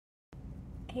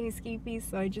Hey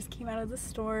Skeepies, so I just came out of the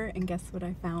store and guess what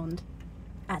I found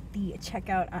at the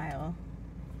checkout aisle?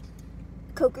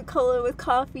 Coca-Cola with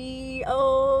coffee.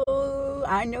 Oh,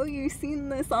 I know you've seen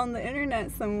this on the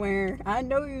internet somewhere. I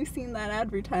know you've seen that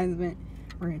advertisement.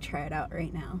 We're gonna try it out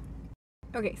right now.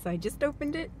 Okay, so I just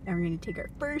opened it and we're gonna take our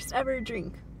first ever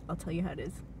drink. I'll tell you how it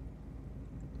is.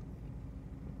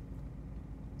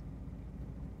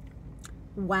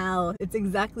 Wow, it's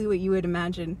exactly what you would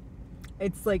imagine.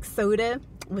 It's like soda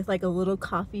with like a little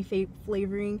coffee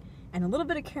flavoring and a little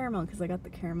bit of caramel because I got the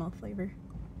caramel flavor.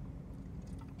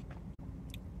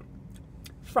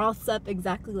 Froths up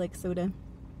exactly like soda.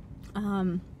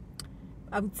 I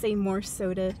would say more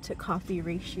soda to coffee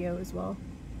ratio as well.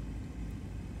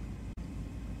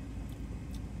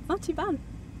 Not too bad.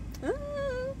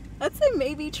 I'd say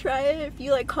maybe try it if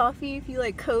you like coffee, if you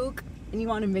like Coke, and you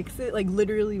want to mix it, like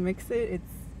literally mix it.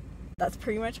 That's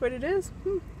pretty much what it is.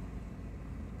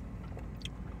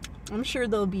 I'm sure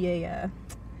there'll be an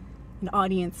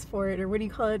audience for it, or what do you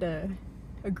call it, a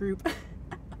group.